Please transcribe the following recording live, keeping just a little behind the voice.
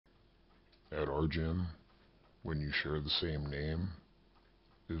At our gym, when you share the same name,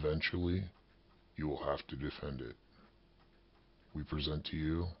 eventually, you will have to defend it. We present to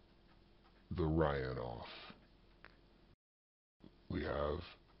you the Ryan Off. We have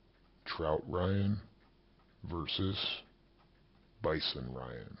Trout Ryan versus Bison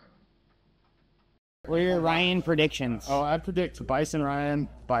Ryan. What are your Ryan predictions? Oh, I predict Bison Ryan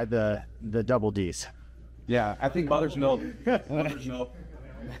by the double D's. Yeah, I think Mother's Milk. Mother's Milk.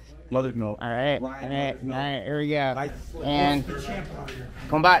 Mother's Milk. All right, here we go. And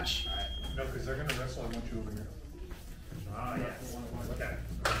Kombach. No, because they're going to wrestle. I want you over here. Oh, yes. Look at it.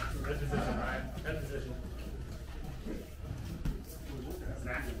 Good position, Ryan. Good position.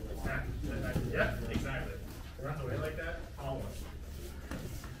 Snap. Yep, exactly. Runs away like that. Almost.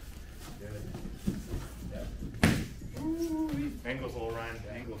 Angles, little Ryan.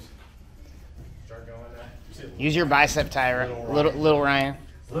 Angles. Start going there. Use your bicep tie, little Ryan.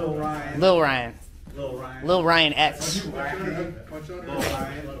 Little Ryan. Little Ryan. Little Ryan. Little Ryan X. Little Ryan.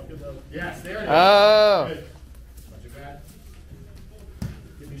 Yes, there it is. Oh. Good. Not too bad.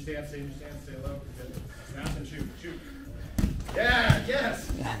 Keep your stance, stay low. Good. Snap and shoot. Yeah,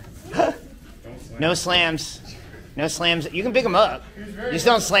 yes. No slams. No slams. You can pick him up. Just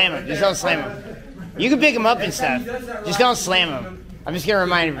don't slam him. You can pick him up and stuff. Just don't slam him. I'm just going to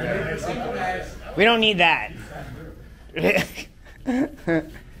remind everybody. We don't need that. Slide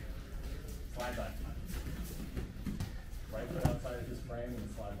by. Right foot outside of his frame and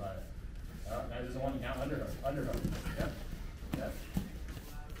slide by it. Now there's one. Now underhook. Yep.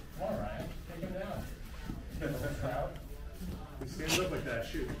 Come on, Ryan. Take him down. Out. He stands up like that.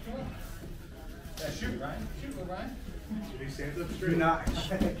 Shoot. Yeah, shoot, Ryan. Shoot, little Ryan. He stands up straight. Do not.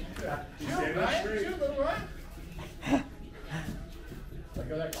 Shoot, Ryan. Shoot, little Ryan. Let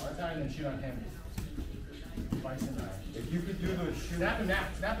go of that collar tie and then shoot on him. Bison Ryan. If you could do those shoes. Snap him down.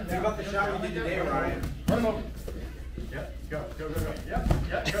 Think about the shot we did today, Ryan. Run him over. Yep. Go. Yep.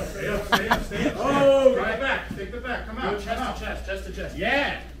 Go. Stay up. Oh! Right back. Take the back. Come out. Chest to chest.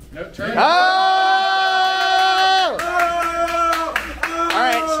 Yeah. No turn. Oh! All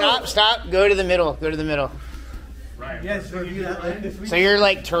right, stop. Go to the middle. Ryan. Yes, so do that like this week. So you're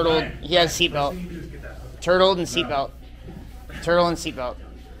like turtled. He has seatbelt. Turtled and seatbelt. Turtle and seatbelt.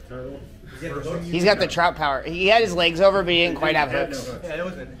 He's got the trout power. He had his legs over, but he didn't quite have hooks. Yeah, it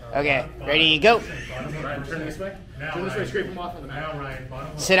wasn't. Okay, ready, go. Ryan, turn this way. Turn this way. Scrape him off on the mat. Now, Ryan.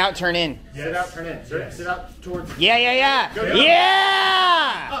 Bottom Sit out, turn in. Sit out, turn in. Sit out towards. Yeah.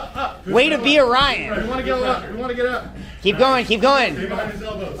 Yeah! Way to be a Ryan. We want to get up. Keep going. Stay behind his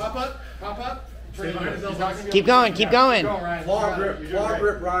elbows. Pop up. Stay behind his elbows. Keep going. Claw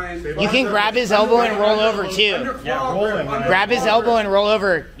grip, Ryan. You can grab his elbow and roll over too. Yeah, rolling. Grab his elbow and roll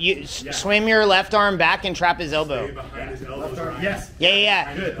over. You swim your left arm back and trap his Stay elbow. behind his elbows. Yes.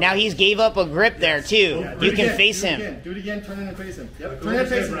 Yeah. Now he's gave up a grip there too. You can face him. Do it again. Turn in and face him. Yep. Turn in and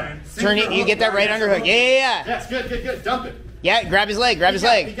face him. Turn it. You get that right underhook. Yeah. Yes. Good. Dump it. Yeah. Grab his leg.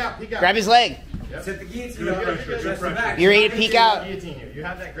 Peek out. Grab his leg. Set the guillotine. Good. You're ready to peek out. Guillotine you. You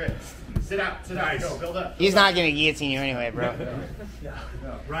have that grip. Sit out. Go. Build up. He's not gonna guillotine you anyway, bro.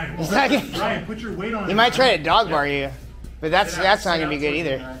 Ryan, He's not gonna. Ryan, put your weight on. He might try to dog bar you, but that's not gonna be good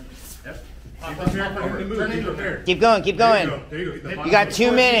either. Pop up. Turn into it. Keep going. There you go. You got 2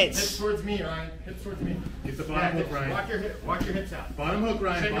 Hips minutes. towards me, Ryan. Hips towards me. Get the bottom hook, Ryan. Walk your hips out. Bottom hook,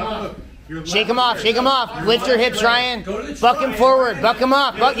 Ryan. Shake Bottom him hook. Your Shake left him off. Lift your hips, Ryan. Buck him forward. Buck him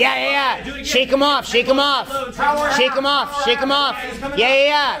off. Yeah. Shake him off. Shake him off.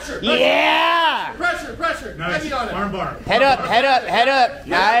 Yeah. Pressure. Nice. Heavy on it. Arm bar. Head up.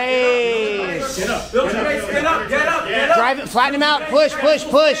 Nice. Get up. Get up. Drive it. Flatten him out. Push. Push,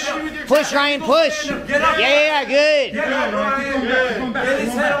 Ryan. Push. Yeah. Good.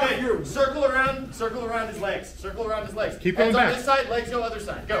 Circle around his legs. Keep going Hands back. on this side, legs go other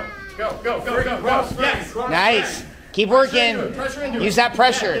side. Go. Yes. Nice. Keep working. Pressure into it. Use that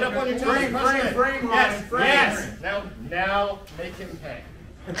pressure. Get up on your toes. Frame. Yes. Now make him pay.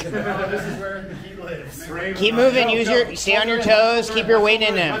 This is where he lives. Keep moving. Stay on your toes. Keep your weight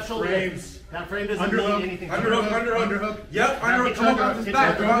in them. Frames. That frame doesn't mean anything. Underhook. Yep, Now underhook. Come on, his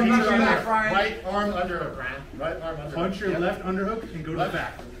back. Ryan. Right arm underhook, Ryan. Right arm underhook. Punch your left underhook and go to the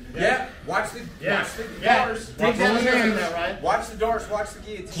back. Yeah, watch the doors. Take that hand now, Ryan. Watch the doors, watch the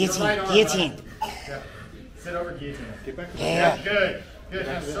guillotine. Guillotine. Sit over guillotine. Get back. Yeah. Good.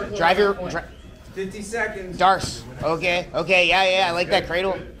 Now circle Drive around your. the point. 50 seconds. Darce. Okay. Yeah. I like that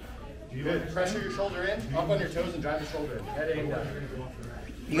cradle. Good. Pressure your shoulder in, up on your toes, and drive the shoulder in. Head aimed up.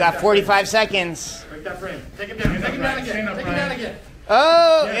 You got 45 seconds. Break that frame. Take him down. Take him down again.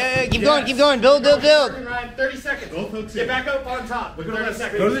 Oh, yeah, keep going, keep going. Build. Ryan, 30 seconds. Both hooks Get back up on top. Look at 30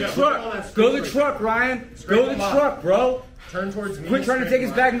 seconds. Go to the truck. Go to the truck, Ryan. Go to the truck, bro. Turn towards me. Quit trying to take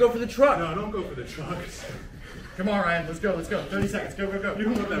his back and go for the truck. No, don't go for the truck. Come on, Ryan. Let's go. 30 seconds. Go. You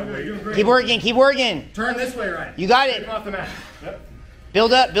don't look that way. You're doing great. Keep working. Turn this way, Ryan. You got it. Take him off the mat. Yep.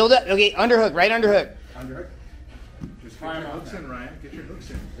 Build up. Okay, underhook, right underhook. Underhook. Just get your hooks in, Ryan. Get your hooks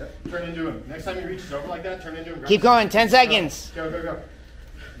in. Yep. Turn into him. Next time he reaches over like that, turn into him. Keep going. 10 seconds. Go.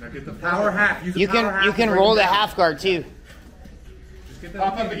 Now get the Power half. Use the You power half can and bring roll him the down. half guard too. Just get that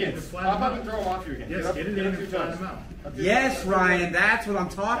Pop up again. Pop up and throw him off you again. Yes, get it in and flatten him out. Yes, Ryan. That's what I'm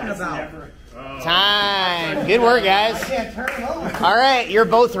talking about. Time. Good work, guys. All right, you're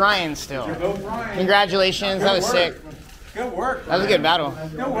both Ryan still. Congratulations. That was sick. Good work. That was a good battle.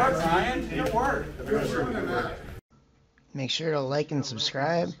 Good work, Ryan. Good work. Make sure to like and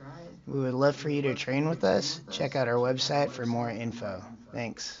subscribe. We would love for you to train with us. Check out our website for more info.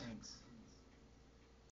 Thanks.